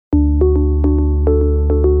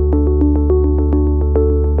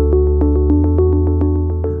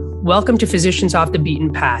Welcome to Physicians Off the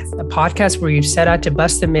Beaten Path, a podcast where we've set out to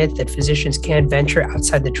bust the myth that physicians can't venture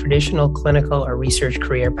outside the traditional clinical or research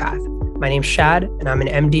career path. My name's Shad, and I'm an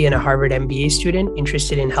MD and a Harvard MBA student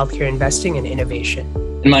interested in healthcare investing and innovation.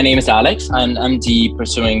 And my name is Alex. I'm an MD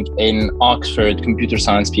pursuing an Oxford computer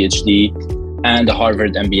science PhD and a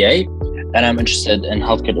Harvard MBA, and I'm interested in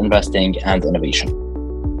healthcare investing and innovation.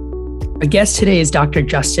 Our guest today is Dr.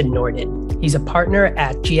 Justin Norden. He's a partner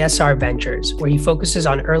at GSR Ventures, where he focuses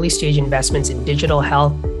on early stage investments in digital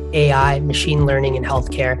health, AI, machine learning in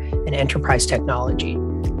healthcare, and enterprise technology.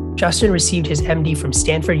 Justin received his MD from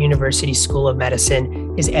Stanford University School of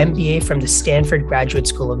Medicine, his MBA from the Stanford Graduate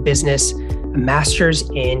School of Business, a master's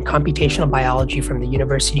in computational biology from the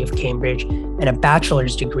University of Cambridge, and a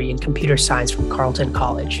bachelor's degree in computer science from Carleton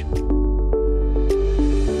College.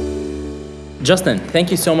 Justin,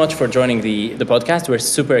 thank you so much for joining the podcast. We're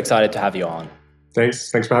super excited to have you on.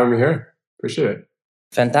 Thanks for having me here. Appreciate it.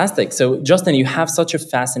 Fantastic. So Justin, you have such a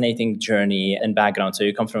fascinating journey and background. So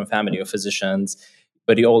you come from a family of physicians,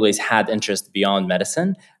 but you always had interest beyond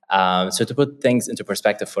medicine. So to put things into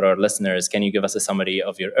perspective for our listeners, can you give us a summary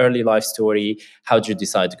of your early life story? How did you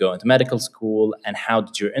decide to go into medical school? And how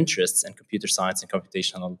did your interests in computer science and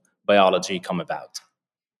computational biology come about?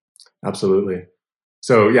 Absolutely.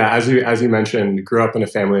 So yeah, as you mentioned, grew up in a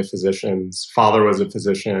family of physicians. Father was a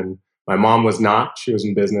physician. My mom was not. She was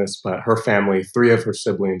in business, but her family, 3 of her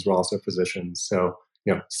siblings were also physicians. So,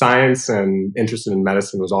 science and interested in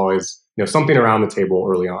medicine was always, something around the table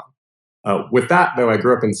early on. With that, though, I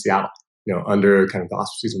grew up in Seattle, under kind of the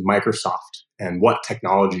auspices of Microsoft and what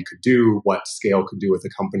technology could do, what scale could do with a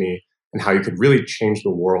company, and how you could really change the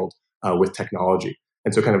world with technology.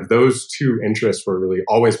 And so kind of those 2 interests were really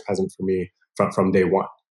always present for me from day one.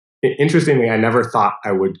 Interestingly, I never thought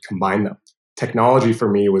I would combine them. Technology for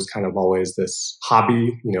me was kind of always this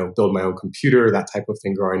hobby, build my own computer, that type of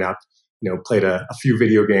thing growing up, played a few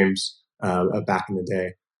video games back in the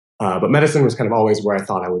day. But medicine was kind of always where I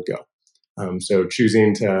thought I would go. So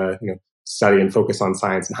choosing to, study and focus on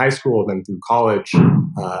science in high school, then through college,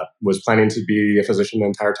 was planning to be a physician the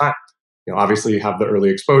entire time. Obviously you have the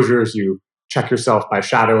early exposures, you check yourself by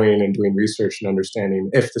shadowing and doing research and understanding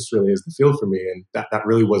if this really is the field for me. And that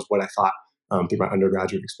really was what I thought through my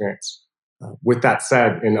undergraduate experience. With that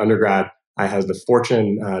said, in undergrad, I had the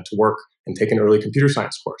fortune to work and take an early computer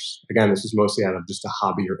science course. Again, this was mostly out of just a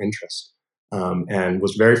hobby or interest. And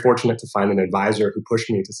was very fortunate to find an advisor who pushed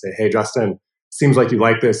me to say, hey, Justin, seems like you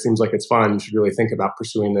like this, seems like it's fun. You should really think about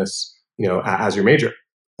pursuing this, as your major.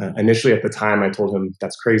 Initially at the time, I told him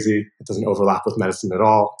that's crazy. It doesn't overlap with medicine at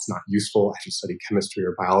all. It's not useful. I should study chemistry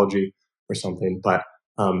or biology or something. But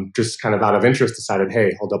just kind of out of interest, decided,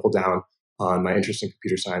 hey, I'll double down on my interest in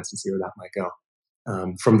computer science and see where that might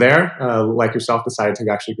go. From there, like yourself, decided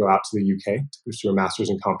to actually go out to the UK to pursue a master's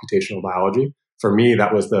in computational biology. For me,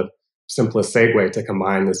 that was the simplest segue to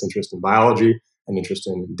combine this interest in biology and interest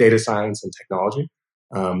in data science and technology.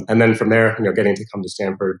 And then from there, getting to come to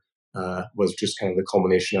Stanford was just kind of the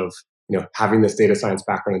culmination of, having this data science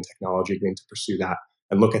background in technology, getting to pursue that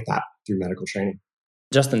and look at that through medical training.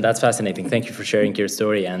 Justin, that's fascinating. Thank you for sharing your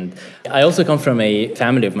story. And I also come from a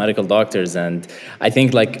family of medical doctors. And I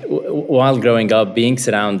think while growing up, being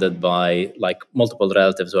surrounded by multiple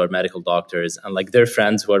relatives who are medical doctors and their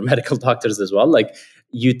friends who are medical doctors as well,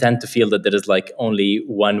 you tend to feel that there is only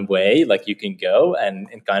one way you can go and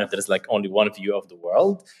kind of there is only one view of the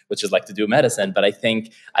world, which is to do medicine. But I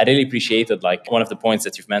think I really appreciated one of the points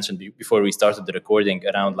that you've mentioned before we started the recording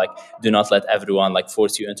around do not let everyone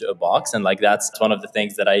force you into a box. And that's one of the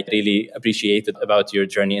things that I really appreciated about your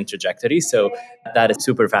journey and trajectory. So that is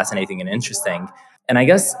super fascinating and interesting. And I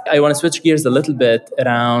guess I want to switch gears a little bit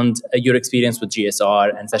around your experience with GSR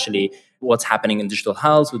and especially what's happening in digital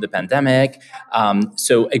health with the pandemic.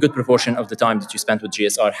 So a good proportion of the time that you spent with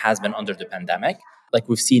GSR has been under the pandemic.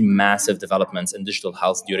 We've seen massive developments in digital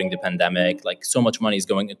health during the pandemic. So much money is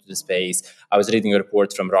going into the space. I was reading a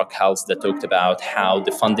report from Rock Health that talked about how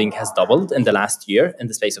the funding has doubled in the last year in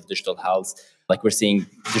the space of digital health. We're seeing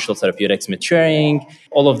digital therapeutics maturing,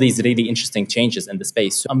 all of these really interesting changes in the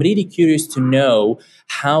space. So I'm really curious to know,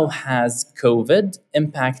 how has COVID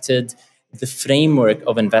impacted the framework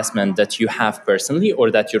of investment that you have personally or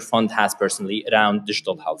that your fund has personally around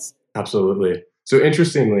digital health? Absolutely. So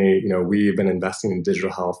interestingly, we've been investing in digital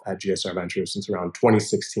health at GSR Ventures since around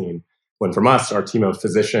 2016, when from us, our team of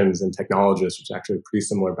physicians and technologists, which actually pretty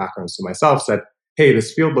similar backgrounds to myself, said, hey,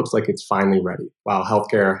 this field looks like it's finally ready. While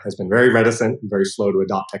healthcare has been very reticent and very slow to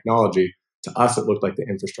adopt technology, to us, it looked like the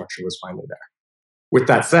infrastructure was finally there. With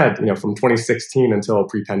that said, from 2016 until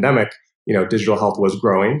pre-pandemic, digital health was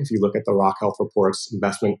growing. If you look at the Rock Health reports,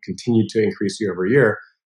 investment continued to increase year over year.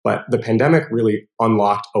 But the pandemic really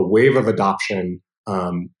unlocked a wave of adoption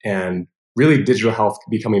and really digital health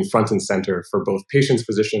becoming front and center for both patients,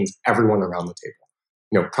 physicians, everyone around the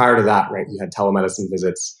table. Prior to that, right, you had telemedicine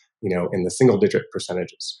visits, in the single digit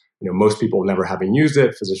percentages. Most people never having used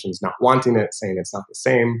it, physicians not wanting it, saying it's not the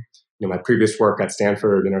same. My previous work at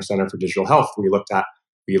Stanford in our Center for Digital Health, we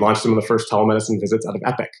launched some of the first telemedicine visits out of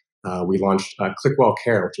Epic. We launched ClickWell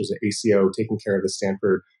Care, which was an ACO taking care of the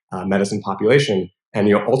Stanford medicine population,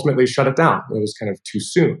 and ultimately shut it down. It was kind of too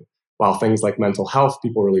soon. While things like mental health,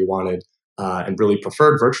 people really wanted and really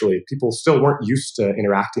preferred virtually, people still weren't used to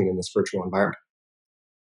interacting in this virtual environment.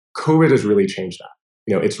 COVID has really changed that.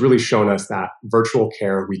 It's really shown us that virtual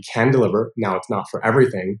care we can deliver. Now, it's not for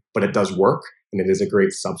everything, but it does work, and it is a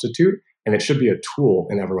great substitute, and it should be a tool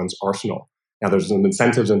in everyone's arsenal. Now, there's some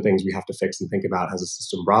incentives and things we have to fix and think about as a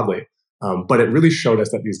system broadly, but it really showed us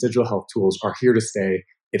that these digital health tools are here to stay.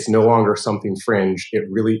 It's no longer something fringe. It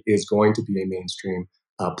really is going to be a mainstream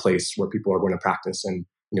place where people are going to practice and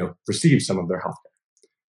receive some of their healthcare.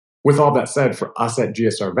 With all that said, for us at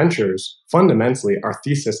GSR Ventures, fundamentally, our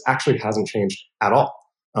thesis actually hasn't changed at all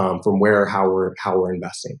from how we're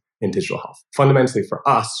investing in digital health. Fundamentally, for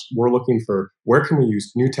us, we're looking for where can we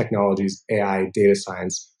use new technologies, AI, data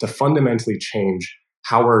science, to fundamentally change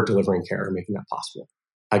how we're delivering care and making that possible.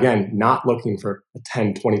 Again, not looking for a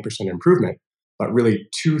 10, 20% improvement, but really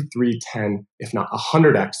 2, 3, 10, if not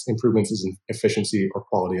 100x improvements in efficiency or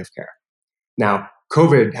quality of care. Now,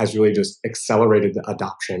 COVID has really just accelerated the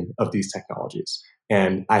adoption of these technologies.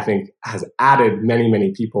 And I think has added many,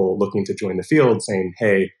 many people looking to join the field saying,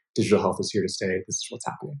 hey, digital health is here to stay. This is what's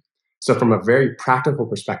happening. So from a very practical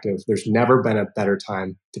perspective, there's never been a better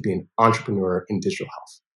time to be an entrepreneur in digital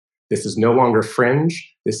health. This is no longer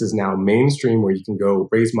fringe. This is now mainstream where you can go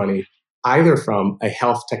raise money either from a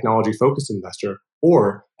health technology focused investor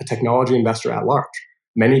or a technology investor at large.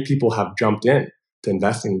 Many people have jumped in to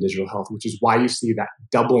investing in digital health, which is why you see that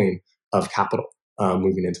doubling of capital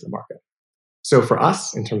moving into the market. So for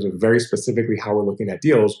us, in terms of very specifically how we're looking at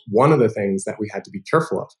deals, one of the things that we had to be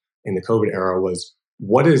careful of in the COVID era was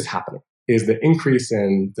what is happening? Is the increase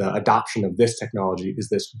in the adoption of this technology, is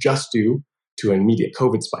this just due to an immediate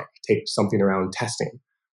COVID spike? Take something around testing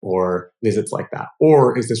or visits like that.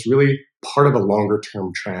 Or is this really part of a longer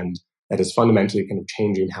term trend that is fundamentally kind of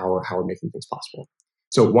changing how we're making things possible?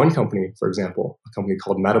 So one company, for example, a company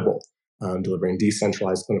called Medable, delivering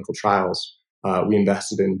decentralized clinical trials, we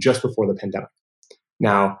invested in just before the pandemic.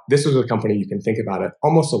 Now, this was a company you can think about it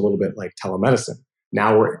almost a little bit like telemedicine.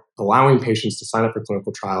 Now we're allowing patients to sign up for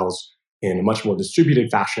clinical trials in a much more distributed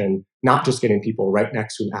fashion, not just getting people right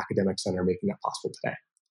next to an academic center making that possible today.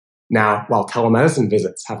 Now, while telemedicine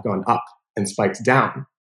visits have gone up and spiked down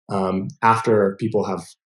after people have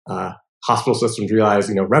hospital systems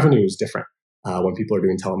realize, revenue is different when people are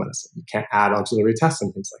doing telemedicine. You can't add auxiliary tests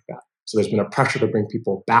and things like that. So there's been a pressure to bring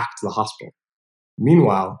people back to the hospital.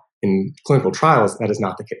 Meanwhile, in clinical trials, that is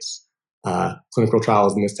not the case. Clinical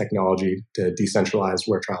trials in this technology to decentralize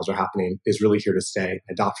where trials are happening is really here to stay.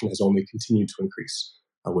 Adoption has only continued to increase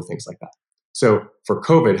with things like that. So for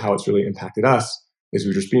COVID, how it's really impacted us is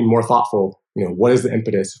we're just being more thoughtful. What is the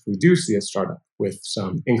impetus if we do see a startup with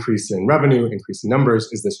some increase in revenue, increase in numbers?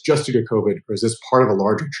 Is this just due to COVID, or is this part of a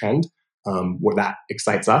larger trend where that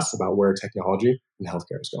excites us about where technology and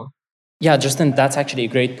healthcare is going? Yeah, Justin, that's actually a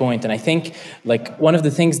great point. And I think one of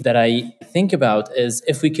the things that I think about is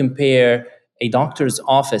if we compare a doctor's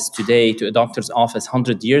office today to a doctor's office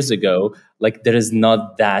 100 years ago, there is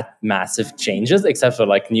not that massive changes except for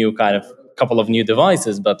new kind of couple of new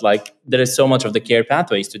devices. But there is so much of the care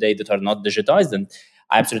pathways today that are not digitized. And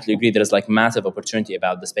I absolutely agree. There is massive opportunity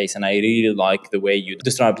about the space. And I really like the way you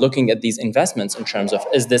describe looking at these investments in terms of,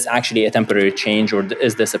 is this actually a temporary change or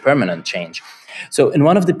is this a permanent change? So in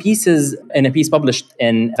one of the pieces, in a piece published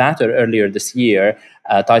in Vator earlier this year,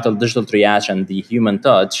 titled Digital Triage and the Human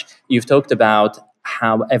Touch, you've talked about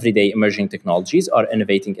how everyday emerging technologies are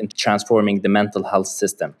innovating and transforming the mental health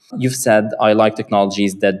system. You've said, I like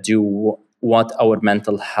technologies that do what our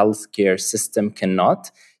mental health care system cannot,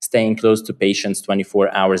 staying close to patients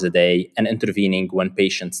 24 hours a day and intervening when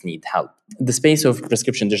patients need help. The space of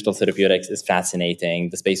prescription digital therapeutics is fascinating.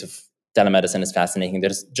 The space of telemedicine is fascinating.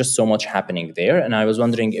 There's just so much happening there. And I was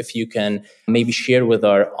wondering if you can maybe share with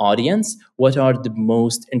our audience, what are the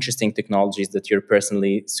most interesting technologies that you're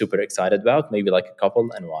personally super excited about? Maybe a couple,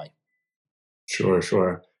 and why?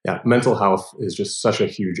 Sure. Yeah, mental health is just such a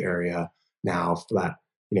huge area now that,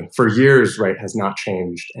 for years, right, has not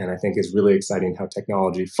changed. And I think is really exciting how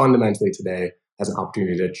technology fundamentally today has an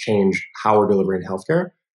opportunity to change how we're delivering healthcare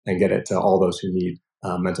and get it to all those who need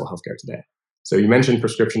mental health care today. So you mentioned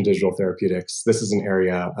prescription digital therapeutics. This is an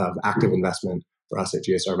area of active investment for us at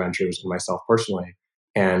GSR Ventures and myself personally.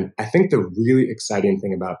 And I think the really exciting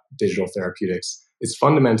thing about digital therapeutics is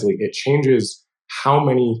fundamentally it changes how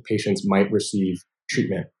many patients might receive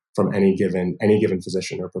treatment from any given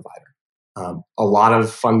physician or provider. A lot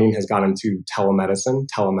of funding has gone into telemedicine,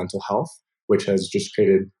 telemental health, which has just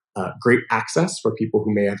created great access for people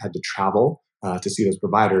who may have had to travel to see those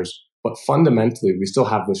providers. But fundamentally, we still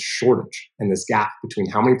have this shortage and this gap between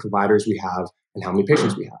how many providers we have and how many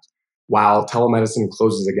patients we have. While telemedicine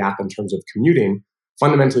closes a gap in terms of commuting,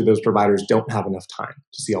 fundamentally, those providers don't have enough time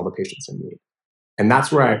to see all the patients in need. And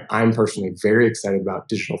that's where I'm personally very excited about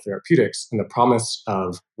digital therapeutics and the promise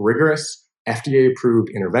of rigorous FDA-approved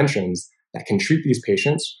interventions that can treat these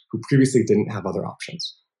patients who previously didn't have other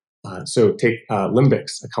options. So take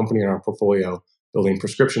Limbix, a company in our portfolio building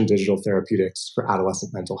prescription digital therapeutics for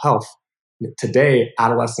adolescent mental health. Today,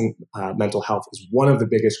 adolescent mental health is one of the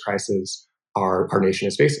biggest crises our nation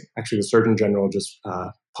is facing. Actually, the Surgeon General just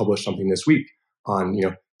published something this week on,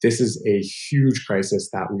 this is a huge crisis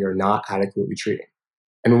that we are not adequately treating.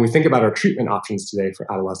 And when we think about our treatment options today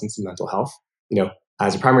for adolescents and mental health,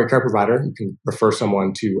 as a primary care provider, you can refer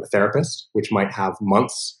someone to a therapist, which might have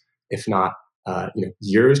months, if not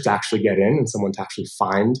years, to actually get in and someone to actually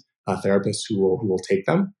find a therapist who will take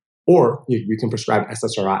them. Or we can prescribe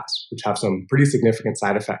SSRIs, which have some pretty significant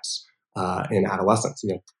side effects in adolescents.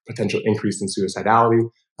 Potential increase in suicidality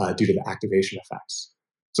due to the activation effects.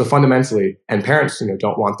 So fundamentally, and parents,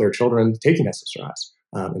 don't want their children taking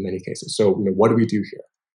SSRIs in many cases. So what do we do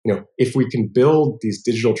here? If we can build these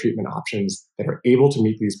digital treatment options that are able to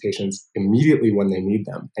meet these patients immediately when they need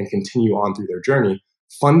them and continue on through their journey,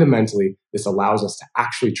 fundamentally, this allows us to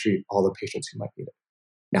actually treat all the patients who might need it.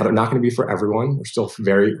 Now, they're not going to be for everyone. We're still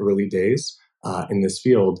very early days in this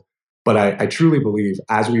field. But I truly believe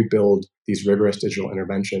as we build these rigorous digital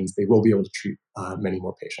interventions, they will be able to treat many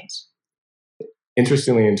more patients.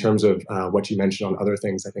 Interestingly, in terms of what you mentioned on other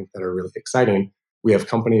things, I think that are really exciting, we have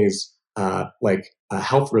companies like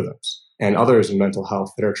Health Rhythms and others in mental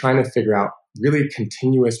health that are trying to figure out really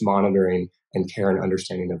continuous monitoring and care and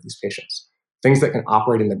understanding of these patients. Things that can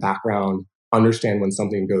operate in the background, understand when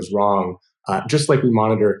something goes wrong, just like we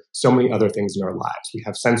monitor so many other things in our lives. We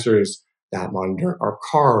have sensors that monitor our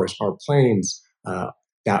cars, our planes,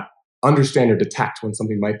 that understand or detect when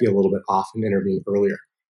something might be a little bit off and intervene earlier.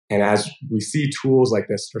 And as we see tools like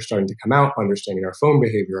this that are starting to come out, understanding our phone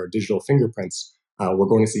behavior, our digital fingerprints, we're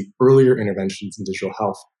going to see earlier interventions in digital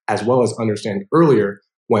health, as well as understand earlier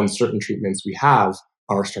when certain treatments we have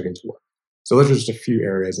are starting to work. So those are just a few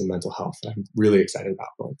areas in mental health that I'm really excited about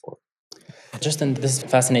going forward. Justin, this is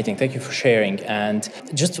fascinating. Thank you for sharing. And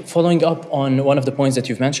just following up on one of the points that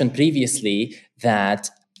you've mentioned previously, that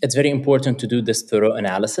it's very important to do this thorough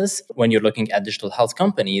analysis when you're looking at digital health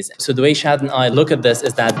companies. So the way Shad and I look at this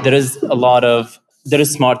is that there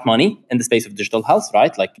is smart money in the space of digital health,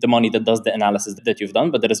 right? Like the money that does the analysis that you've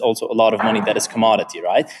done, but there is also a lot of money that is commodity,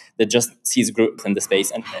 right? That just sees growth in the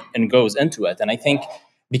space and goes into it. And I think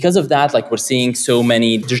because of that, we're seeing so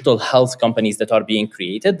many digital health companies that are being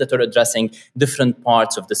created that are addressing different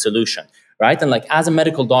parts of the solution, right? And as a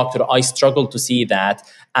medical doctor, I struggle to see that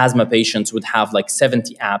asthma patients would have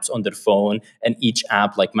 70 apps on their phone and each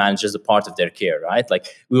app manages a part of their care, right?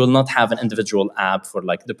 We will not have an individual app for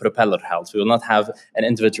the Propeller Health. We will not have an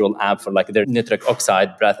individual app for their nitric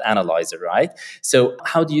oxide breath analyzer, right? So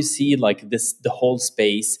how do you see the whole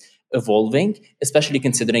space evolving, especially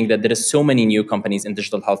considering that there is so many new companies in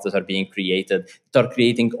digital health that are being created that are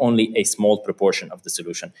creating only a small proportion of the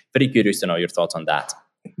solution? Very curious to know your thoughts on that.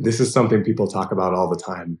 This is something people talk about all the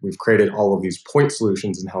time. We've created all of these point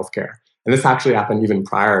solutions in healthcare. And this actually happened even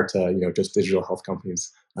prior to just digital health companies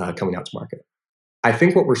coming out to market. I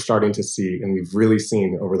think what we're starting to see, and we've really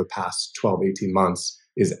seen over the past 12, 18 months,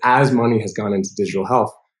 is as money has gone into digital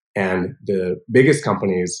health and the biggest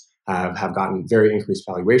companies have gotten very increased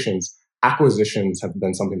valuations, acquisitions have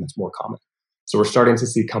been something that's more common. So we're starting to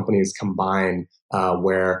see companies combine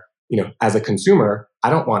where, as a consumer, I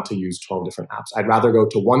don't want to use 12 different apps. I'd rather go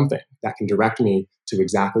to one thing that can direct me to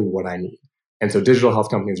exactly what I need. And so digital health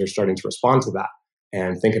companies are starting to respond to that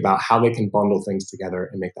and think about how they can bundle things together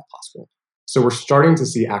and make that possible. So we're starting to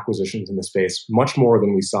see acquisitions in the space much more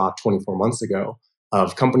than we saw 24 months ago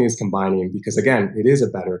of companies combining because, again, it is a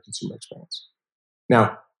better consumer experience.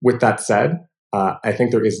 Now, with that said, I think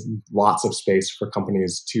there is lots of space for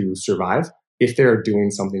companies to survive if they're doing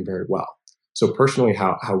something very well. So personally,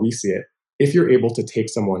 how we see it, if you're able to take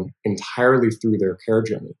someone entirely through their care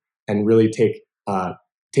journey and really take a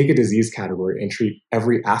disease category and treat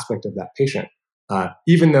every aspect of that patient,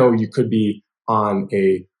 even though you could be on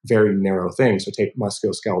a very narrow thing. So take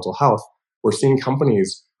musculoskeletal health. We're seeing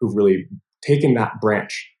companies who've really taken that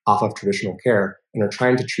branch off of traditional care and are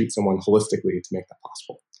trying to treat someone holistically to make that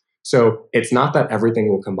possible. So it's not that everything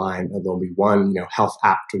will combine or there'll be one, health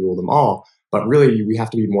app to rule them all, but really we have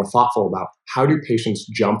to be more thoughtful about how do patients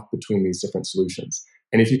jump between these different solutions.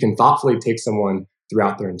 And if you can thoughtfully take someone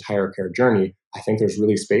throughout their entire care journey, I think there's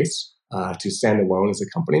really space to stand alone as a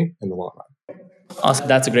company in the long run. Awesome.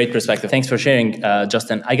 That's a great perspective. Thanks for sharing,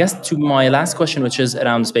 Justin. I guess to my last question, which is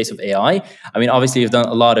around the space of AI. I mean, obviously, you've done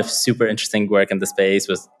a lot of super interesting work in the space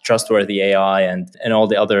with trustworthy AI and all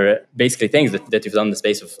the other basically things that you've done in the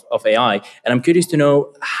space of AI. And I'm curious to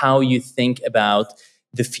know how you think about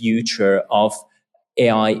the future of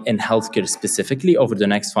AI in healthcare specifically over the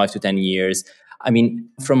next 5 to 10 years. I mean,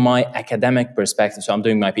 from my academic perspective, so I'm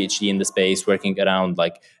doing my PhD in the space, working around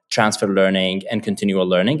like transfer learning and continual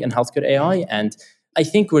learning in healthcare AI. And I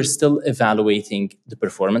think we're still evaluating the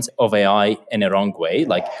performance of AI in a wrong way.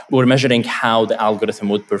 Like we're measuring how the algorithm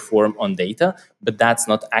would perform on data, but that's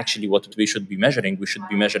not actually what we should be measuring. We should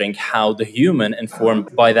be measuring how the human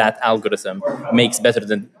informed by that algorithm makes better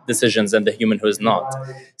decisions than the human who is not.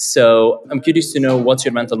 So I'm curious to know what's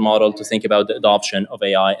your mental model to think about the adoption of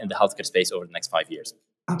AI in the healthcare space over the next 5 years?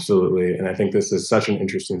 Absolutely. And I think this is such an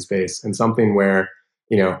interesting space and something where,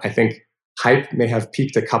 I think hype may have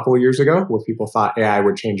peaked a couple of years ago where people thought AI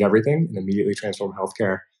would change everything and immediately transform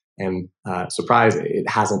healthcare. And surprise, it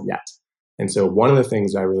hasn't yet. And so one of the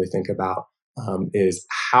things I really think about is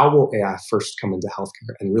how will AI first come into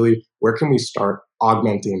healthcare and really where can we start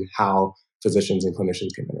augmenting how physicians and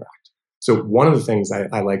clinicians can interact? So one of the things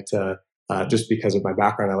I like to, just because of my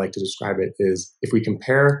background, I like to describe it is if we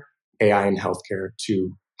compare AI in healthcare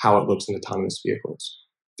to how it looks in autonomous vehicles.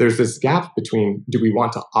 There's this gap between do we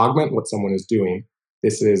want to augment what someone is doing?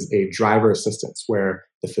 This is a driver assistance where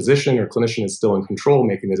the physician or clinician is still in control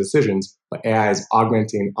making the decisions, but AI is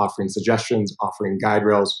augmenting, offering suggestions, offering guide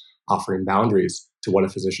rails, offering boundaries to what a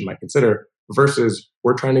physician might consider, versus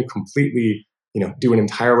we're trying to completely, do an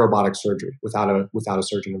entire robotic surgery without a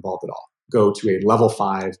surgeon involved at all. Go to a level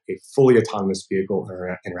 5, a fully autonomous vehicle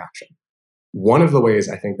or interaction. One of the ways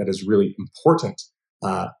I think that is really important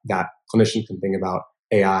that clinicians can think about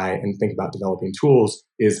AI and think about developing tools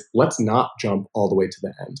is let's not jump all the way to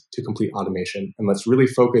the end to complete automation. And let's really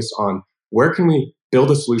focus on where can we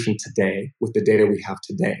build a solution today with the data we have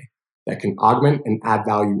today that can augment and add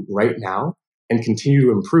value right now and continue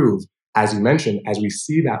to improve, as you mentioned, as we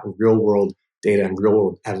see that real world data and real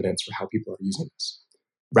world evidence for how people are using this.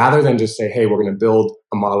 Rather than just say, hey, we're going to build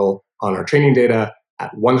a model on our training data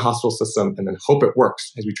at one hospital system and then hope it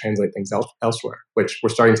works as we translate things elsewhere, which we're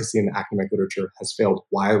starting to see in the academic literature has failed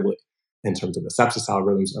wildly in terms of the sepsis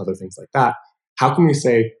algorithms and other things like that. How can we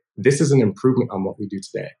say this is an improvement on what we do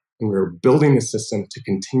today? And we're building the system to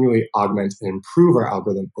continually augment and improve our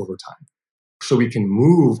algorithm over time. So we can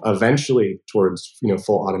move eventually towards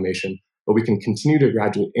full automation, but we can continue to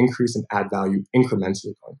gradually increase and add value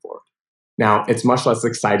incrementally going forward. Now, it's much less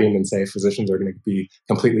exciting than, say, physicians are going to be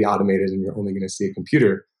completely automated and you're only going to see a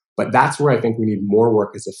computer. But that's where I think we need more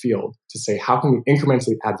work as a field to say, how can we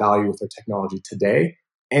incrementally add value with our technology today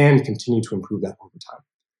and continue to improve that over time?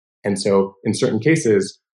 And so in certain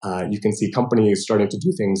cases, you can see companies starting to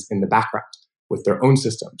do things in the background with their own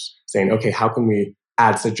systems, saying, okay, how can we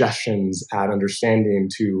add suggestions, add understanding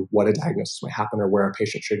to what a diagnosis might happen or where a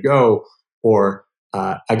patient should go, or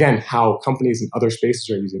again, how companies in other spaces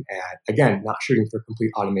are using AI. Again, not shooting for complete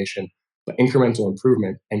automation, but incremental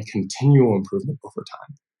improvement and continual improvement over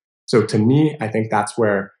time. So to me, I think that's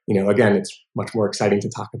where, again, it's much more exciting to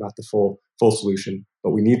talk about the full solution,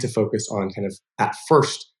 but we need to focus on kind of at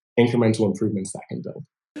first incremental improvements that can build.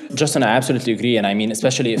 Justin, I absolutely agree. And I mean,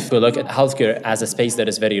 especially if we look at healthcare as a space that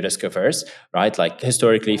is very risk averse, right? Like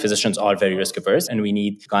historically, physicians are very risk averse, and we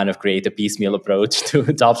need to kind of create a piecemeal approach to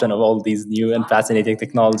adoption of all these new and fascinating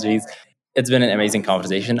technologies. It's been an amazing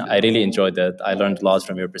conversation. I really enjoyed it. I learned a lot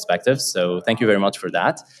from your perspective. So thank you very much for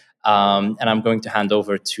that. And I'm going to hand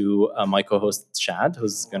over to my co-host, Shad,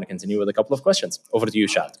 who's going to continue with a couple of questions. Over to you,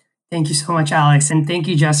 Shad. Thank you so much, Alex. And thank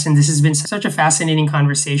you, Justin. This has been such a fascinating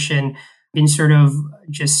conversation. Been sort of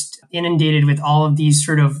just inundated with all of these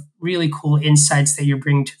sort of really cool insights that you're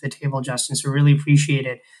bringing to the table, Justin. So really appreciate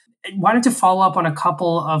it. I wanted to follow up on a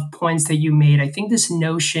couple of points that you made. I think this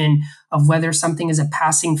notion of whether something is a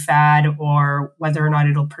passing fad or whether or not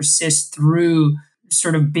it'll persist through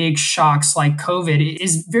sort of big shocks like COVID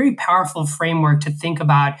is a very powerful framework to think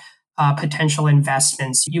about potential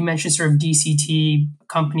investments. You mentioned sort of DCT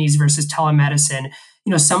companies versus telemedicine.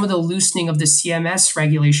 Some of the loosening of the CMS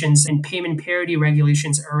regulations and payment parity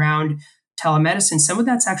regulations around telemedicine, some of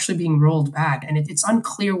that's actually being rolled back. And it's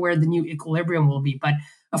unclear where the new equilibrium will be. But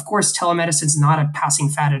of course, telemedicine is not a passing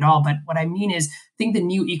fad at all. But what I mean is, I think the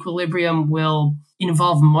new equilibrium will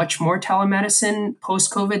involve much more telemedicine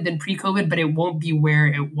post-COVID than pre-COVID, but it won't be where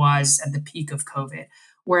it was at the peak of COVID.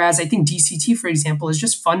 Whereas I think DCT, for example, is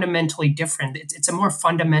just fundamentally different. It's a more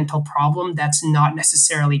fundamental problem that's not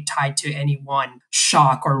necessarily tied to any one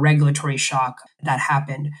shock or regulatory shock that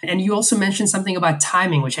happened. And you also mentioned something about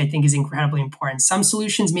timing, which I think is incredibly important. Some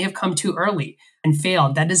solutions may have come too early and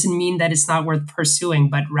failed. That doesn't mean that it's not worth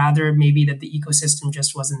pursuing, but rather maybe that the ecosystem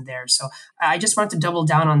just wasn't there. So I just want to double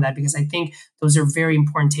down on that because I think those are very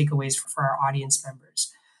important takeaways for our audience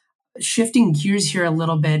members. Shifting gears here a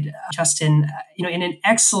little bit, Justin, in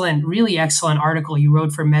an really excellent article you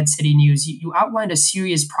wrote for MedCity News, you outlined a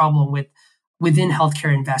serious problem within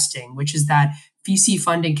healthcare investing, which is that VC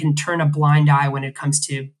funding can turn a blind eye when it comes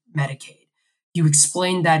to Medicaid. You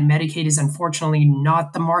explained that Medicaid is unfortunately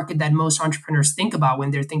not the market that most entrepreneurs think about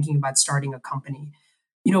when they're thinking about starting a company.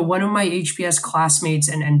 One of my HBS classmates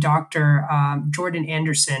and Dr. Jordan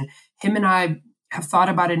Anderson, him and I have thought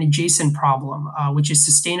about an adjacent problem, which is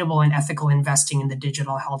sustainable and ethical investing in the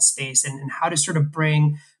digital health space and how to sort of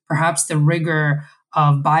bring perhaps the rigor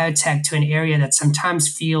of biotech to an area that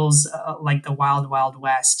sometimes feels like the wild, wild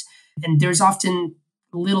west. And there's often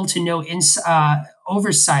little to no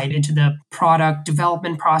oversight into the product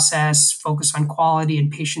development process. Focus on quality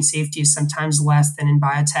and patient safety is sometimes less than in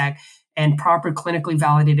biotech. And proper clinically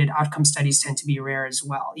validated outcome studies tend to be rare as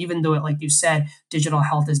well. Even though, like you said, digital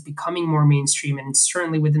health is becoming more mainstream, and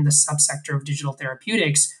certainly within the subsector of digital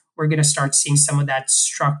therapeutics, we're going to start seeing some of that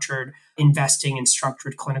structured investing and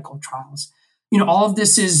structured clinical trials. All of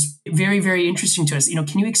this is very, very interesting to us.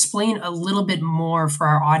 Can you explain a little bit more for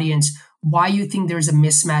our audience why you think there's a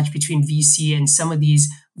mismatch between VC and some of these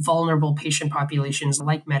vulnerable patient populations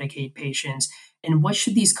like Medicaid patients? And what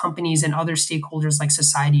should these companies and other stakeholders like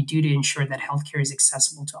society do to ensure that healthcare is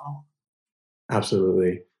accessible to all?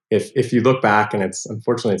 Absolutely. If you look back, and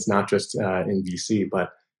unfortunately it's not just in VC, but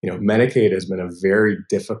Medicaid has been a very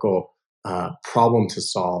difficult problem to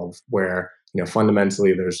solve. Where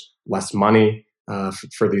fundamentally there's less money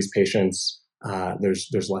for these patients,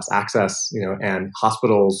 there's less access, and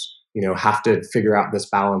hospitals have to figure out this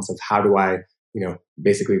balance of how do I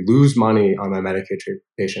basically lose money on my Medicaid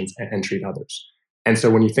patients and treat others. And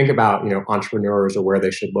so when you think about, entrepreneurs or where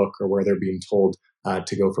they should look or where they're being told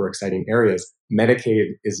to go for exciting areas, Medicaid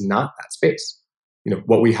is not that space.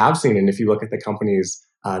 What we have seen, and if you look at the companies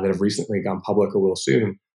that have recently gone public or will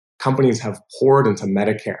soon, companies have poured into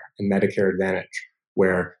Medicare and Medicare Advantage,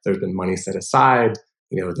 where there's been money set aside.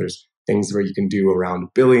 There's things where you can do around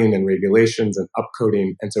billing and regulations and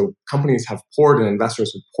upcoding. And so companies have poured and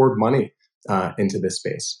investors have poured money into this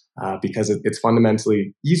space because it's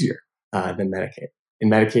fundamentally easier than Medicaid. In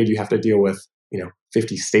Medicaid, you have to deal with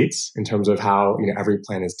 50 states in terms of how every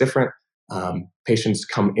plan is different. Patients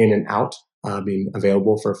come in and out being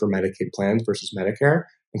available for Medicaid plans versus Medicare,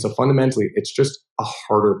 and so fundamentally, it's just a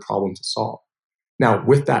harder problem to solve. Now,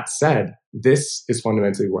 with that said, this is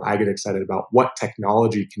fundamentally where I get excited about what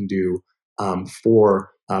technology can do for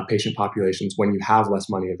patient populations when you have less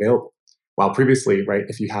money available. While previously, right,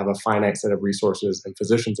 if you have a finite set of resources and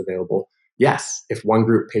physicians available, yes, if one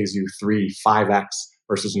group pays you 5x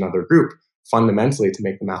versus another group, fundamentally, to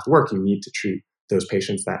make the math work, you need to treat those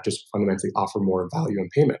patients that just fundamentally offer more value and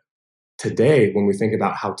payment. Today, when we think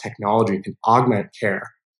about how technology can augment care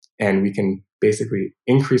and we can basically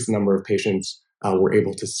increase the number of patients we're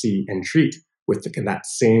able to see and treat with that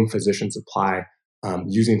same physician supply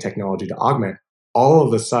using technology to augment, all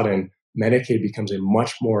of a sudden, Medicaid becomes a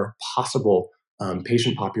much more possible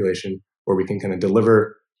patient population where we can kind of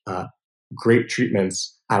deliver great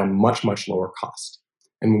treatments at a much, much lower cost.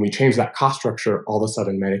 And when we change that cost structure, all of a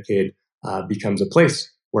sudden Medicaid becomes a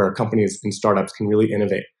place where companies and startups can really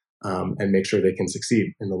innovate and make sure they can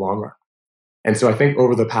succeed in the long run. And so I think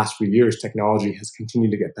over the past few years, technology has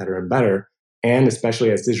continued to get better and better. And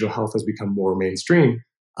especially as digital health has become more mainstream,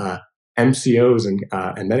 MCOs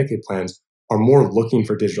and Medicaid plans are more looking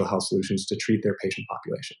for digital health solutions to treat their patient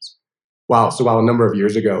populations. While a number of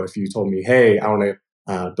years ago, if you told me, hey, I want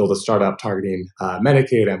to build a startup targeting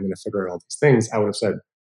Medicaid, I'm going to figure out all these things, I would have said,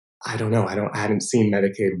 I don't know. I hadn't seen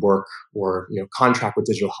Medicaid work or contract with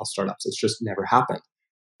digital health startups. It's just never happened.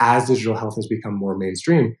 As digital health has become more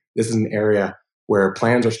mainstream, this is an area where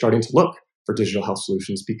plans are starting to look for digital health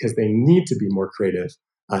solutions because they need to be more creative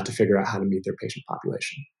to figure out how to meet their patient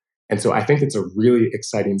population. And so I think it's a really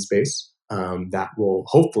exciting space that will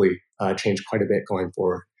hopefully change quite a bit going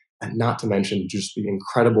forward. And not to mention just the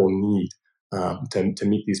incredible need to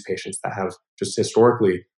meet these patients that have just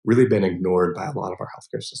historically really been ignored by a lot of our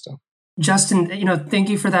healthcare system. Justin, thank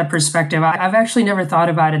you for that perspective. I've actually never thought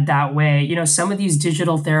about it that way. Some of these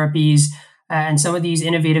digital therapies and some of these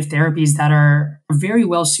innovative therapies that are very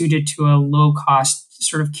well suited to a low cost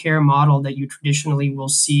sort of care model that you traditionally will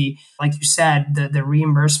see. Like you said, the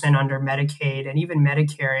reimbursement under Medicaid and even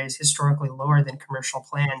Medicare is historically lower than commercial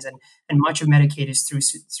plans. And much of Medicaid is through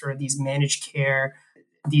sort of these managed care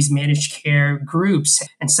groups.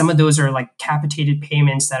 And some of those are like capitated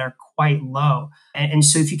payments that are quite low. And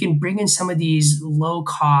so if you can bring in some of these low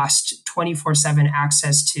cost 24/7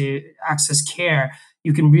 access care,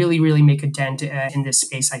 you can really, really make a dent in this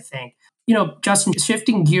space, I think. Justin,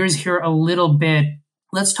 shifting gears here a little bit,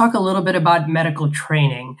 let's talk a little bit about medical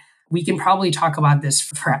training. We can probably talk about this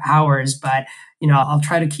for hours, but I'll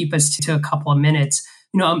try to keep us to a couple of minutes.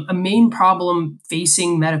 A main problem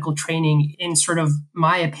facing medical training, in sort of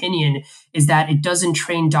my opinion, is that it doesn't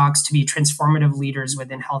train docs to be transformative leaders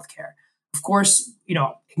within healthcare. Of course,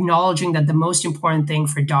 acknowledging that the most important thing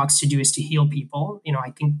for docs to do is to heal people.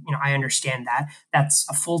 I think, I understand that. That's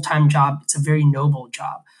a full-time job. It's a very noble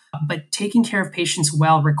job. But taking care of patients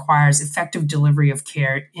well requires effective delivery of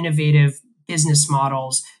care, innovative business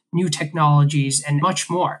models, new technologies, and much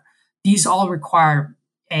more. These all require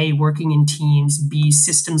A, working in teams, B,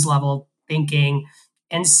 systems level thinking,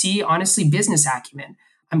 and C, honestly, business acumen.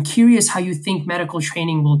 I'm curious how you think medical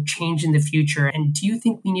training will change in the future. And do you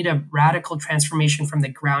think we need a radical transformation from the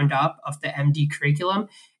ground up of the MD curriculum?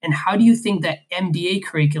 And how do you think that MBA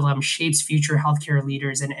curriculum shapes future healthcare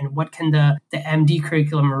leaders? And what can the MD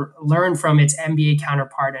curriculum learn from its MBA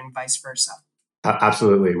counterpart and vice versa?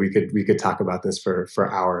 Absolutely. We could talk about this for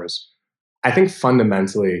hours. I think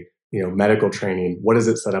fundamentally, medical training, what is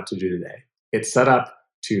it set up to do today? It's set up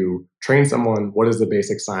to train someone. What is the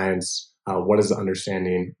basic science? What is the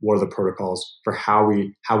understanding? What are the protocols for how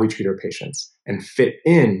we treat our patients and fit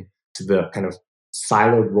in to the kind of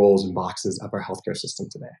siloed roles and boxes of our healthcare system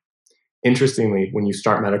today? Interestingly, when you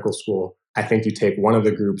start medical school, I think you take one of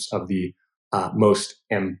the groups of the most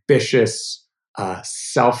ambitious,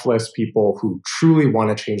 selfless people who truly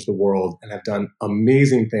want to change the world and have done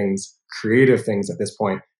amazing things, creative things at this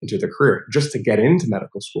point into their career just to get into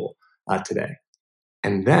medical school today.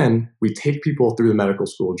 And then we take people through the medical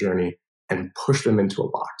school journey and push them into a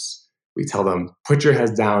box. We tell them, put your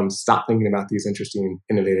heads down, stop thinking about these interesting,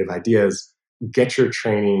 innovative ideas, get your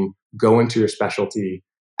training, go into your specialty,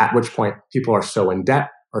 at which point people are so in debt,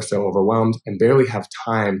 are so overwhelmed, and barely have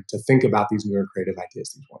time to think about these newer creative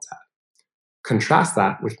ideas these ones had. Contrast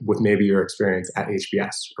that with maybe your experience at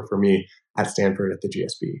HBS, or for me, at Stanford at the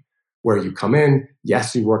GSB, where you come in,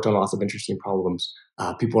 yes, you worked on lots of interesting problems,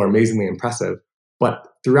 people are amazingly impressive, but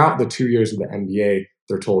throughout the 2 years of the MBA,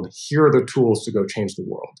 they're told, here are the tools to go change the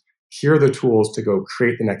world. Here are the tools to go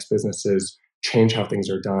create the next businesses, change how things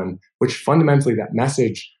are done, which fundamentally that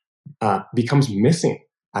message becomes missing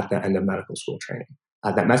at the end of medical school training.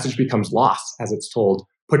 That message becomes lost as it's told,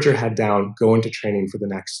 put your head down, go into training for the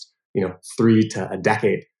next 3 to a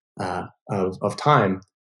decade of time,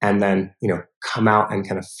 and then come out and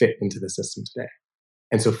kind of fit into the system today.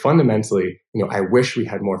 And so fundamentally, I wish we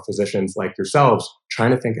had more physicians like yourselves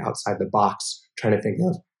trying to think outside the box, trying to think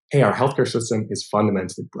of, hey, our healthcare system is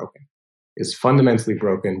fundamentally broken.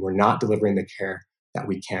 We're not delivering the care that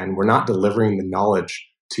we can. We're not delivering the knowledge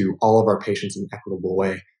to all of our patients in an equitable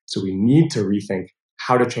way. So we need to rethink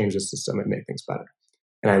how to change the system and make things better.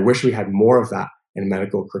 And I wish we had more of that in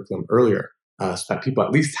medical curriculum earlier, so that people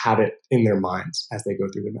at least had it in their minds as they go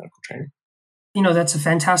through their medical training. That's a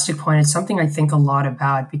fantastic point. It's something I think a lot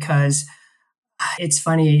about because it's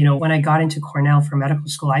funny, when I got into Cornell for medical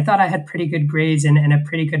school, I thought I had pretty good grades and a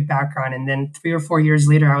pretty good background. And then 3 or 4 years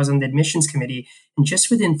later, I was on the admissions committee. And just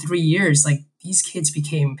within 3 years, these kids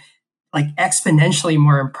became exponentially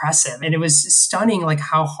more impressive. And it was stunning,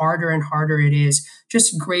 how harder and harder it is,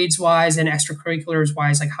 just grades wise and extracurriculars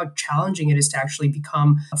wise, how challenging it is to actually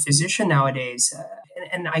become a physician nowadays.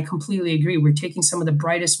 And I completely agree. We're taking some of the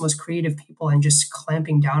brightest, most creative people and just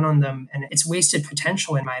clamping down on them. And it's wasted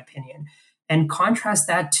potential, in my opinion. And contrast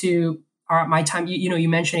that to my time, you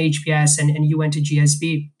mentioned HBS and you went to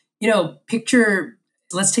GSB.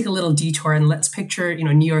 Let's take a little detour and let's picture,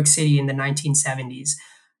 New York City in the 1970s.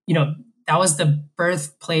 That was the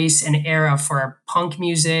birthplace and era for punk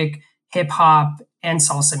music, hip hop, and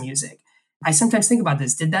salsa music. I sometimes think about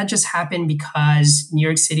this. Did that just happen because New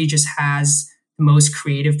York City just has the most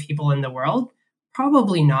creative people in the world?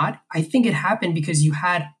 Probably not. I think it happened because you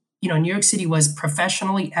had, New York City was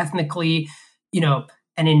professionally, ethnically,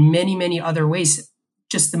 and in many, many other ways,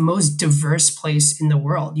 just the most diverse place in the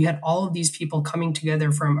world. You had all of these people coming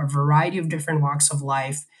together from a variety of different walks of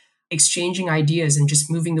life, exchanging ideas and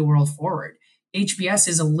just moving the world forward. HBS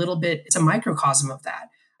is a little bit, it's a microcosm of that.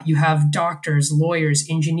 You have doctors, lawyers,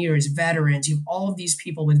 engineers, veterans, you have all of these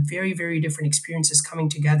people with very, very different experiences coming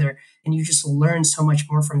together, and you just learn so much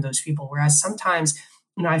more from those people. Whereas sometimes,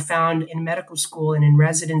 I found in medical school and in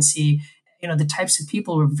residency, the types of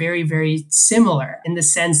people were very, very similar in the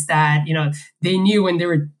sense that, they knew when they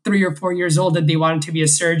were 3 or 4 years old that they wanted to be a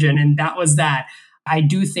surgeon, and that was that. I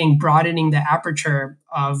do think broadening the aperture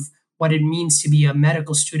of what it means to be a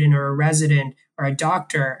medical student or a resident or a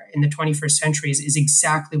doctor in the 21st century is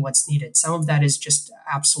exactly what's needed. Some of that is just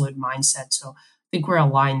absolute mindset. So I think we're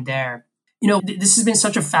aligned there. This has been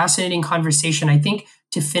such a fascinating conversation. I think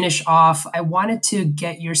to finish off, I wanted to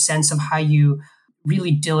get your sense of how you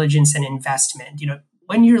really diligence and investment.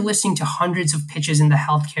 When you're listening to hundreds of pitches in the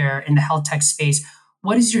healthcare, in the health tech space,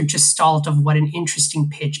 what is your gestalt of what an interesting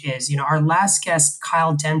pitch is? Our last guest,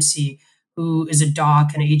 Kyle Dempsey, who is a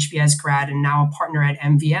doc and an HBS grad and now a partner at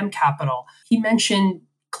MVM Capital, he mentioned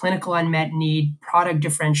clinical unmet need, product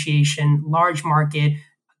differentiation, large market,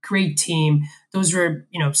 great team. Those are,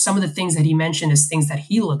 some of the things that he mentioned as things that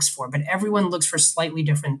he looks for, but everyone looks for slightly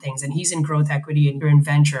different things. And he's in growth equity and you're in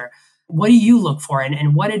venture. What do you look for?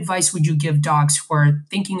 And what advice would you give docs who are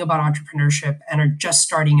thinking about entrepreneurship and are just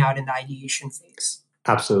starting out in the ideation phase?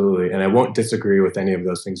 Absolutely. And I won't disagree with any of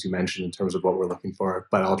those things you mentioned in terms of what we're looking for,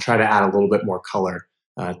 but I'll try to add a little bit more color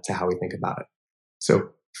to how we think about it. So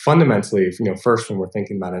fundamentally, first, when we're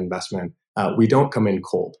thinking about an investment, we don't come in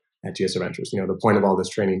cold at GSR Ventures. The point of all this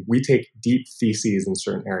training, we take deep theses in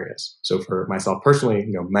certain areas. So for myself personally,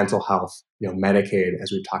 mental health, Medicaid,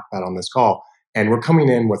 as we've talked about on this call, and we're coming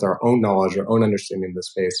in with our own knowledge, our own understanding of the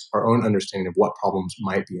space, our own understanding of what problems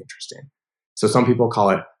might be interesting. So some people call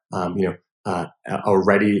it, a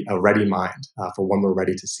ready mind for when we're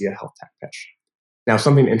ready to see a health tech pitch. Now,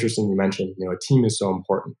 something interesting you mentioned, a team is so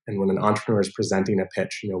important. And when an entrepreneur is presenting a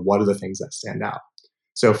pitch, what are the things that stand out?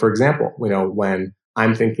 So for example, when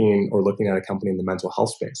I'm thinking or looking at a company in the mental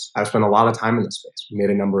health space, I've spent a lot of time in this space. We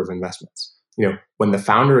made a number of investments. When the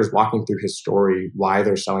founder is walking through his story, why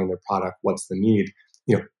they're selling their product, what's the need,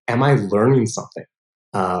 am I learning something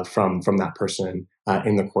from that person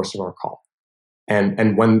in the course of our call?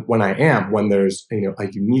 And when there's a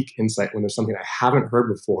unique insight, when there's something I haven't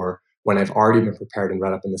heard before, when I've already been prepared and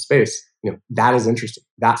read up in the space, that is interesting.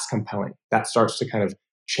 That's compelling. That starts to kind of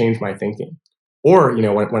change my thinking. Or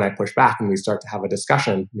when I push back and we start to have a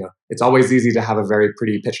discussion, it's always easy to have a very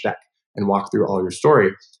pretty pitch deck and walk through all your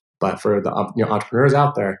story. But for the entrepreneurs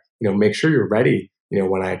out there, make sure you're ready.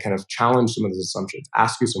 When I kind of challenge some of those assumptions,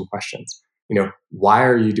 ask you some questions. Why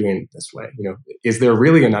are you doing it this way? Is there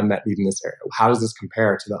really an unmet need in this area? How does this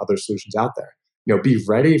compare to the other solutions out there? Be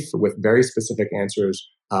ready with very specific answers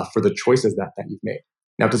for the choices that you've made.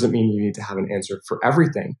 Now, it doesn't mean you need to have an answer for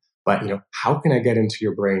everything, but how can I get into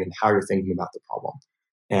your brain and how you're thinking about the problem?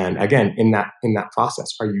 And again, in that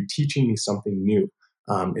process, are you teaching me something new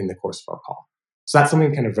in the course of our call? So that's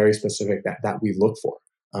something kind of very specific that we look for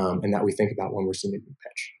and that we think about when we're seeing a new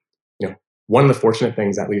pitch. One of the fortunate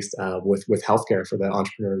things, at least with healthcare for the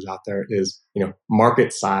entrepreneurs out there, is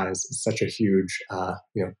market size is such a huge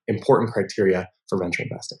important criteria for venture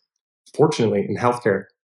investing. Fortunately, in healthcare,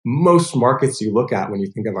 most markets you look at when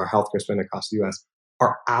you think of our healthcare spend across the U.S.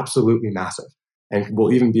 are absolutely massive, and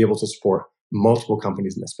will even be able to support multiple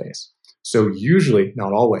companies in this space. So usually,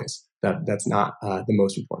 not always, that's not the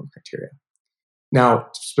most important criteria. Now,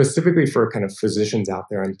 specifically for kind of physicians out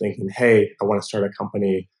there and thinking, hey, I want to start a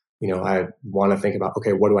company. I want to think about,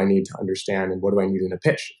 okay, what do I need to understand and what do I need in a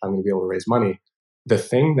pitch if I'm going to be able to raise money? The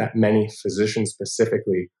thing that many physicians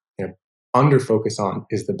specifically under focus on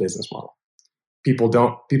is the business model.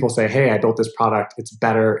 People say, hey, I built this product. It's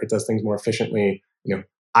better. It does things more efficiently.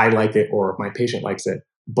 I like it or my patient likes it,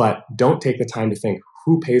 but don't take the time to think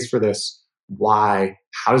who pays for this, why,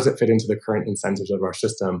 how does it fit into the current incentives of our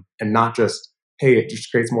system, and not just, hey, it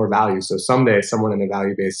just creates more value. So someday someone in a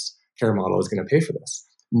value-based care model is going to pay for this.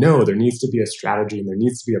 No, there needs to be a strategy and there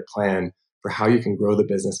needs to be a plan for how you can grow the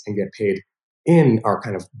business and get paid in our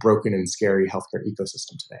kind of broken and scary healthcare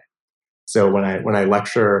ecosystem today. So when I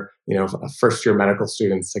lecture, first-year medical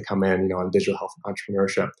students to come in, on digital health and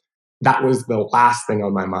entrepreneurship, that was the last thing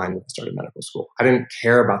on my mind when I started medical school. I didn't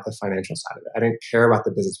care about the financial side of it. I didn't care about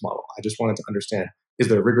the business model. I just wanted to understand, is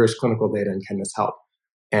there rigorous clinical data and can this help?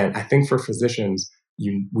 And I think for physicians,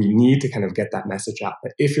 we need to kind of get that message out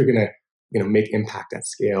that if you're going to make impact at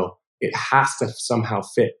scale, it has to somehow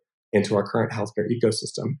fit into our current healthcare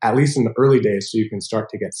ecosystem, at least in the early days, so you can start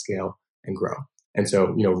to get scale and grow. And so,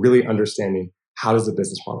 really understanding how does the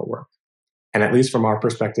business model work? And at least from our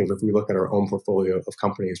perspective, if we look at our own portfolio of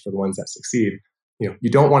companies for the ones that succeed,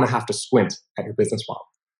 you don't want to have to squint at your business model.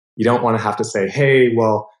 You don't want to have to say, hey,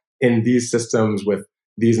 well, in these systems with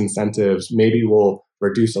these incentives, maybe we'll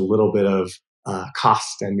reduce a little bit of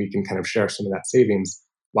cost and we can kind of share some of that savings.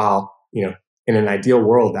 While, in an ideal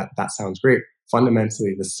world, that sounds great.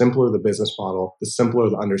 Fundamentally, the simpler the business model, the simpler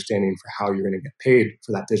the understanding for how you're going to get paid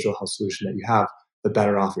for that digital health solution that you have, the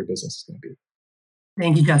better off your business is going to be.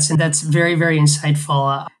 Thank you, Justin. That's very, very insightful.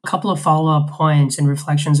 A couple of follow-up points and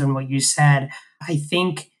reflections on what you said. I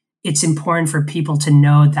think it's important for people to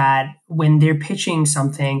know that when they're pitching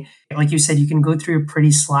something, like you said, you can go through your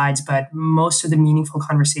pretty slides, but most of the meaningful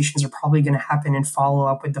conversations are probably going to happen in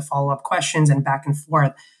follow-up with the follow-up questions and back and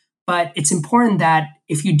forth. But it's important that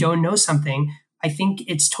if you don't know something, I think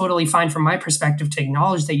it's totally fine from my perspective to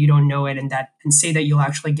acknowledge that you don't know it and say that you'll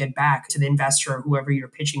actually get back to the investor or whoever you're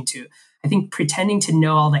pitching to. I think pretending to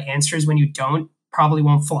know all the answers when you don't probably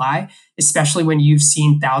won't fly, especially when you've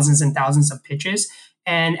seen thousands and thousands of pitches.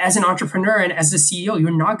 And as an entrepreneur and as the CEO,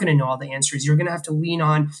 you're not going to know all the answers. You're going to have to lean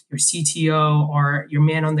on your CTO or your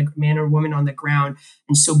man or woman on the ground.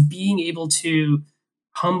 And so being able to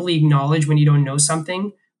humbly acknowledge when you don't know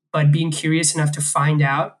something, but being curious enough to find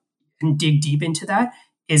out and dig deep into that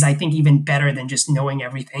is, I think, even better than just knowing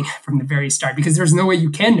everything from the very start, because there's no way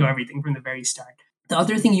you can know everything from the very start. The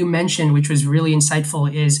other thing you mentioned, which was really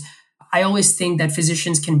insightful, is I always think that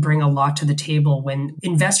physicians can bring a lot to the table when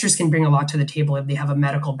investors can bring a lot to the table if they have a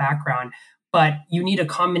medical background. But you need a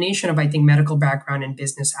combination of, I think, medical background and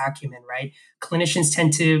business acumen, right? Clinicians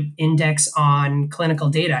tend to index on clinical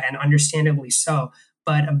data, and understandably so.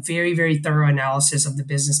 But a very, very thorough analysis of the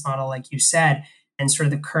business model, like you said, and sort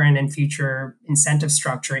of the current and future incentive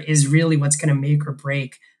structure is really what's going to make or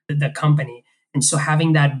break the company. And so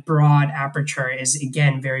having that broad aperture is,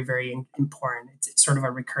 again, very, very important. It's sort of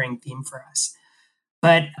a recurring theme for us.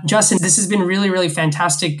 But Justin, this has been really, really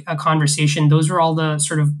fantastic conversation. Those were all the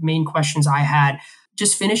sort of main questions I had.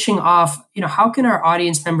 Just finishing off, how can our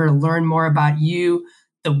audience member learn more about you,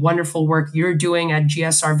 the wonderful work you're doing at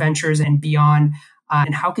GSR Ventures and beyond,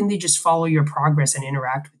 and how can they just follow your progress and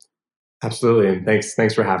interact with you? Absolutely, and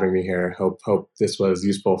thanks for having me here. Hope this was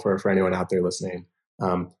useful for anyone out there listening.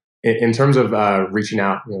 In terms of reaching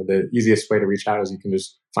out, the easiest way to reach out is you can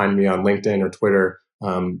just find me on LinkedIn or Twitter,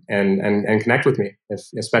 and connect with me.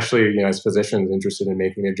 Especially as physicians interested in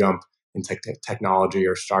making a jump in technology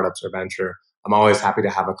or startups or venture, I'm always happy to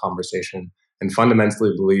have a conversation. And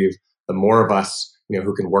fundamentally believe the more of us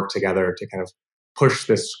who can work together to kind of push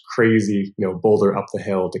this crazy boulder up the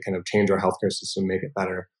hill to kind of change our healthcare system, make it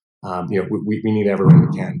better. We need everyone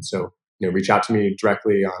we can. So reach out to me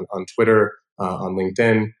directly on Twitter, on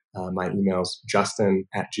LinkedIn. My email's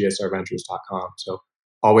justin@gsrventures.com. So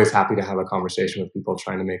always happy to have a conversation with people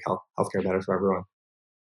trying to make healthcare better for everyone.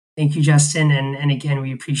 Thank you, Justin. And again,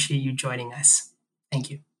 we appreciate you joining us. Thank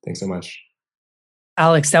you. Thanks so much.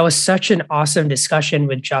 Alex, that was such an awesome discussion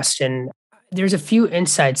with Justin. There's a few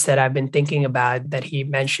insights that I've been thinking about that he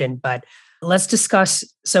mentioned, but let's discuss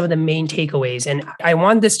some of the main takeaways. And I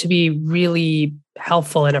want this to be really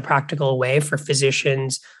helpful in a practical way for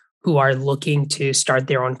physicians who are looking to start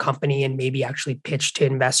their own company and maybe actually pitch to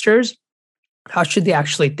investors. How should they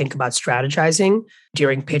actually think about strategizing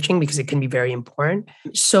during pitching? Because it can be very important.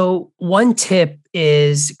 So one tip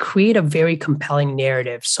is create a very compelling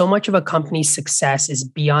narrative. So much of a company's success is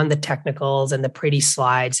beyond the technicals and the pretty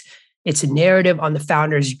slides. It's a narrative on the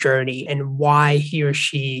founder's journey and why he or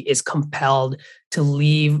she is compelled to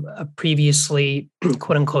leave a previously,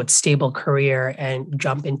 quote unquote, stable career and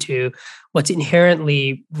jump into what's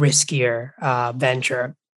inherently riskier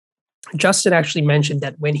venture. Justin actually mentioned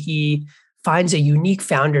that when he finds a unique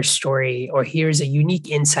founder story or hears a unique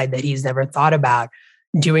insight that he's never thought about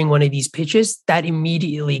during one of these pitches, that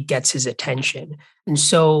immediately gets his attention. And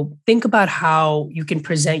so think about how you can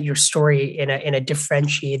present your story in a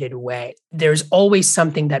differentiated way. There's always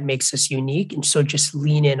something that makes us unique. And so just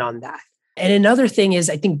lean in on that. And another thing is,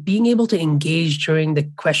 I think being able to engage during the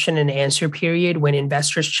question and answer period when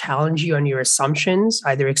investors challenge you on your assumptions,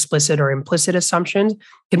 either explicit or implicit assumptions,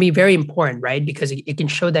 can be very important, right? Because it can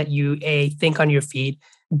show that you, A, think on your feet,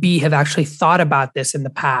 B, have actually thought about this in the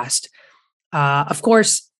past. Of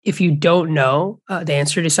course, if you don't know the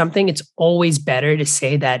answer to something, it's always better to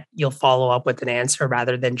say that you'll follow up with an answer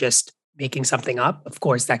rather than just making something up. Of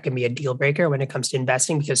course, that can be a deal breaker when it comes to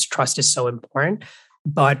investing because trust is so important.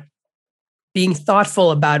 But being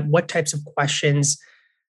thoughtful about what types of questions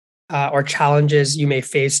or challenges you may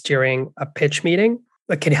face during a pitch meeting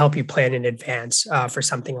that can help you plan in advance for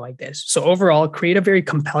something like this. So overall, create a very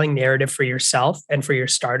compelling narrative for yourself and for your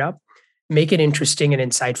startup. make it interesting and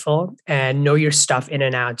insightful, and know your stuff in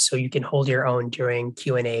and out so you can hold your own during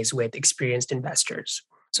Q&As with experienced investors.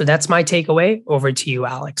 So that's my takeaway. Over to you,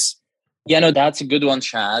 Alex. Yeah, no, that's a good one,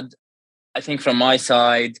 Shad. I think from my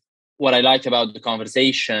side, what I liked about the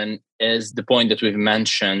conversation is the point that we've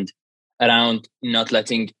mentioned around not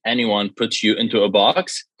letting anyone put you into a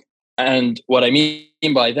box. And what I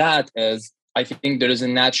mean by that is I think there is a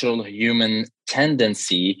natural human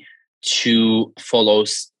tendency to follow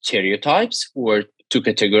stereotypes or to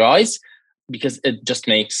categorize, because it just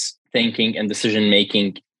makes thinking and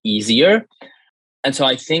decision-making easier. And so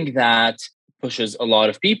I think that pushes a lot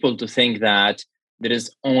of people to think that there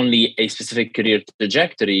is only a specific career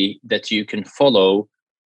trajectory that you can follow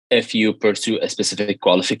if you pursue a specific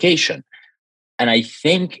qualification. And I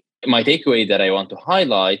think my takeaway that I want to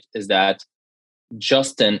highlight is that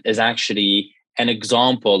Justin is actually an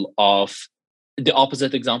example of the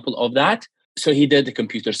opposite example of that. So he did the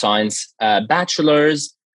computer science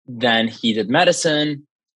bachelor's, then he did medicine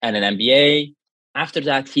and an MBA. After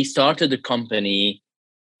that, he started a company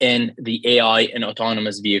in the AI and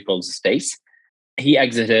autonomous vehicles space. He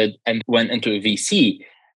exited and went into a VC.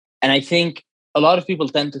 And I think a lot of people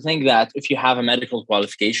tend to think that if you have a medical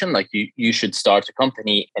qualification, like you should start a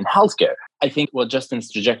company in healthcare. I think what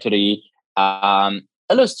Justin's trajectory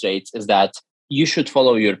illustrates is that you should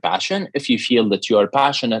follow your passion. If you feel that you are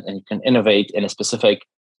passionate and you can innovate in a specific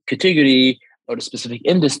category or a specific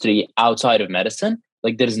industry outside of medicine,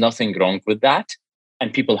 like there's nothing wrong with that.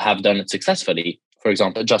 And people have done it successfully, for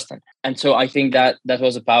example, Justin. And so I think that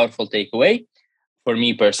was a powerful takeaway for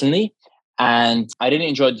me personally. And I really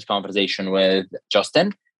enjoyed this conversation with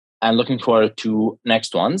Justin and looking forward to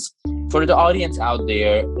next ones. For the audience out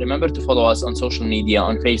there, remember to follow us on social media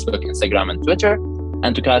on Facebook, Instagram, and Twitter,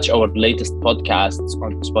 and to catch our latest podcasts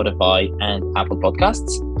on Spotify and Apple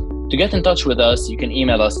Podcasts. To get in touch with us, you can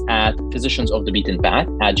email us at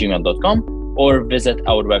physiciansofthebeatenpath@gmail.com or visit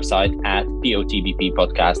our website at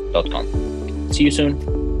potbppodcast.com. See you soon.